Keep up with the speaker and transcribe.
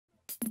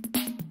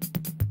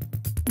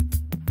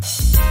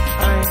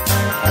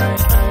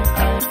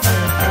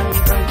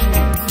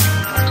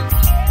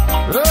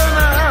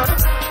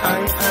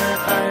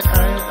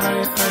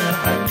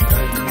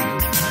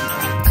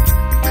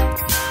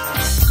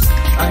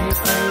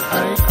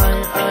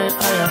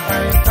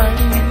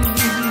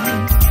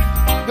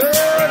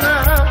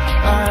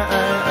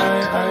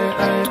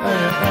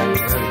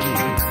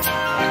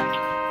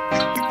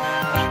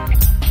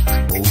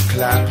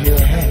Clap your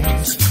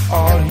hands,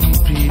 all ye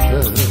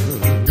people.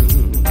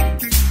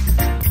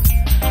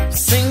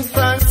 Sing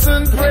thanks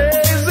and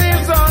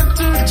praises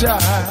unto Jah.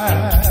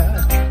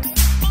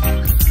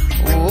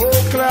 Oh,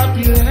 clap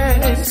your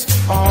hands,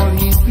 all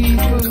ye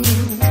people.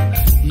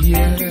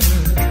 Yeah,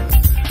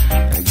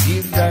 and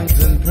give thanks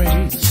and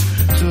praise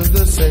to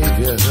the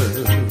Savior.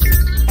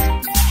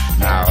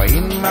 Now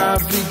in my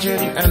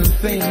vision and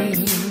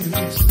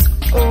things,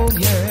 oh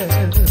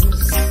yes,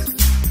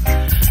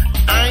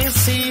 I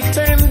see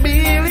 10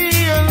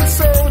 billion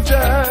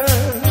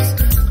soldiers,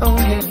 oh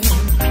yeah,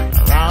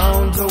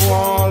 around the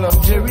wall of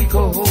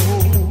Jericho.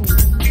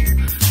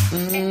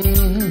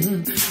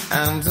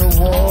 And the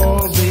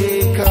walls,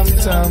 they come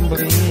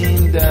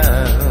tumbling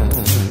down.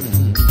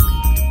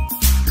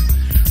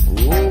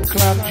 Oh,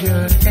 clap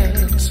your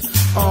hands,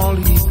 all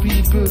ye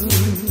people.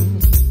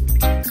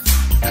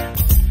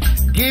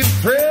 Give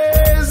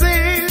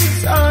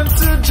praises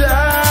unto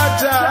Jah.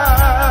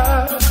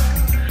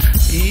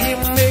 He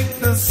make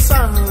the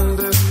sun,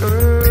 the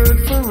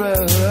earth for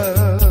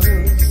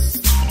us.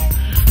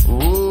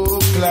 Oh,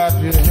 clap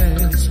your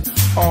hands,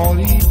 all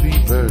ye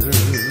people.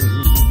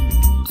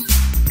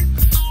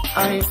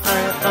 I.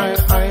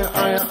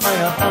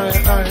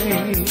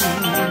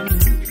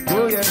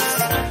 Oh yes.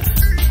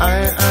 I.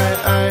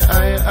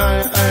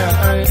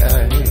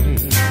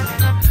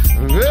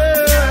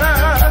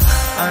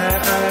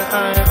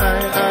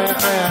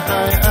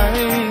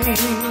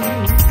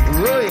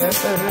 Oh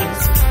yes.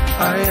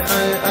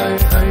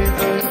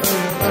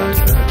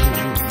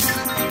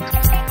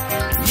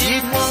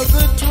 It was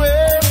the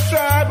 12th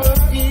tribe of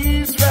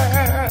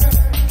Israel,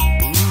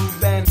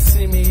 Reuben,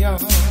 Simeon,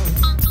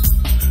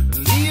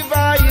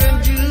 Levi and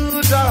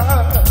Judah,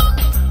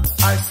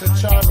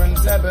 Issachar and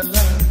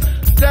Zebulun,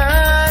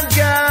 Dan,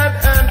 Gad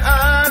and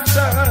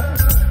Asher,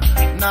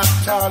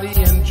 Naphtali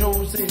and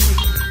Joseph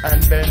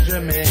and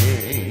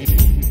Benjamin.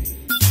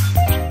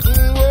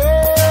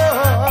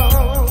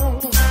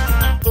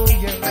 Oh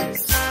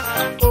yes,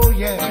 oh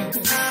yes,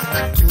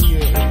 oh yes.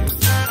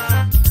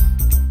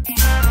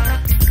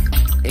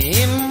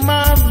 In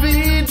my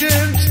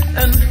visions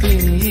and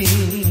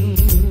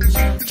things,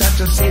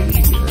 Chacha say,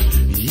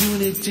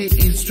 unity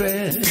is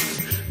strength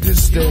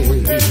this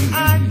day.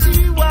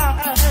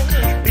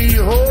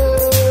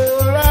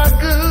 Behold, how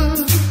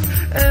good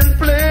and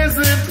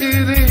pleasant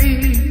it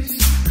is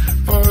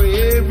for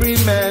every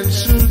man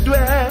should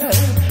dwell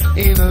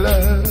in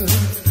love,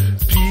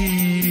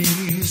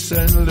 peace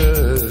and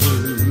love.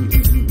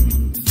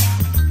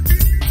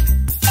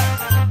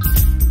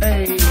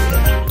 Hey,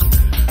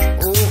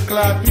 oh,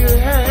 clap your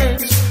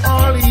hands,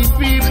 all ye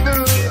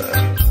people.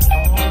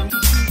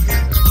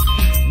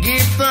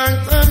 Give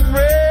thanks and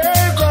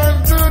praise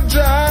unto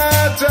Jah.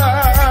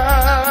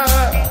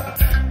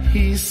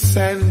 He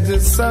sent the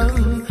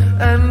sun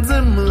and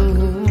the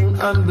moon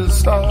and the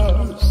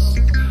stars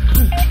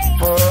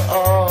for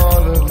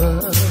all of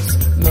us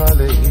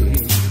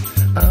knowledge.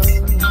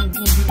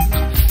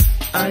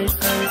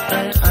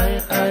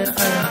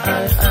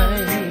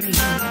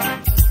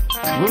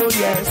 Oh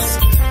yes,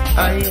 I.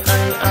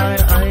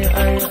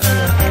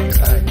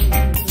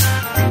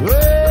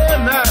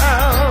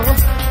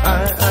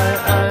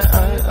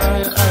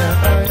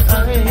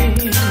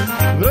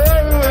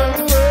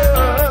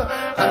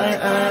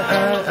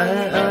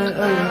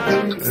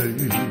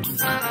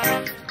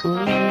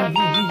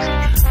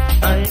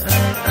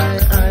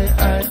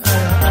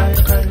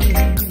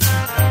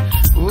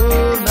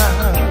 Oh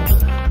now,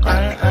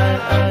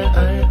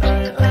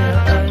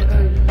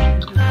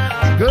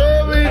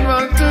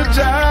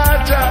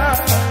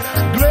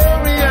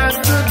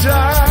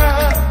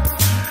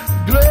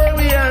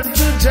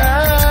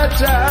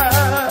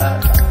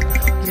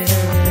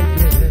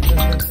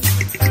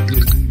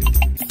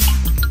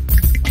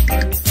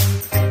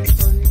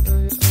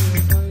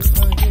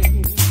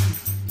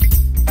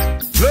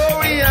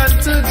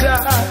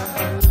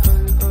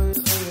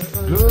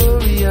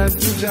 glory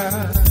unto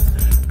Jah,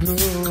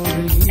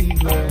 glory,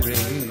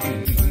 glory.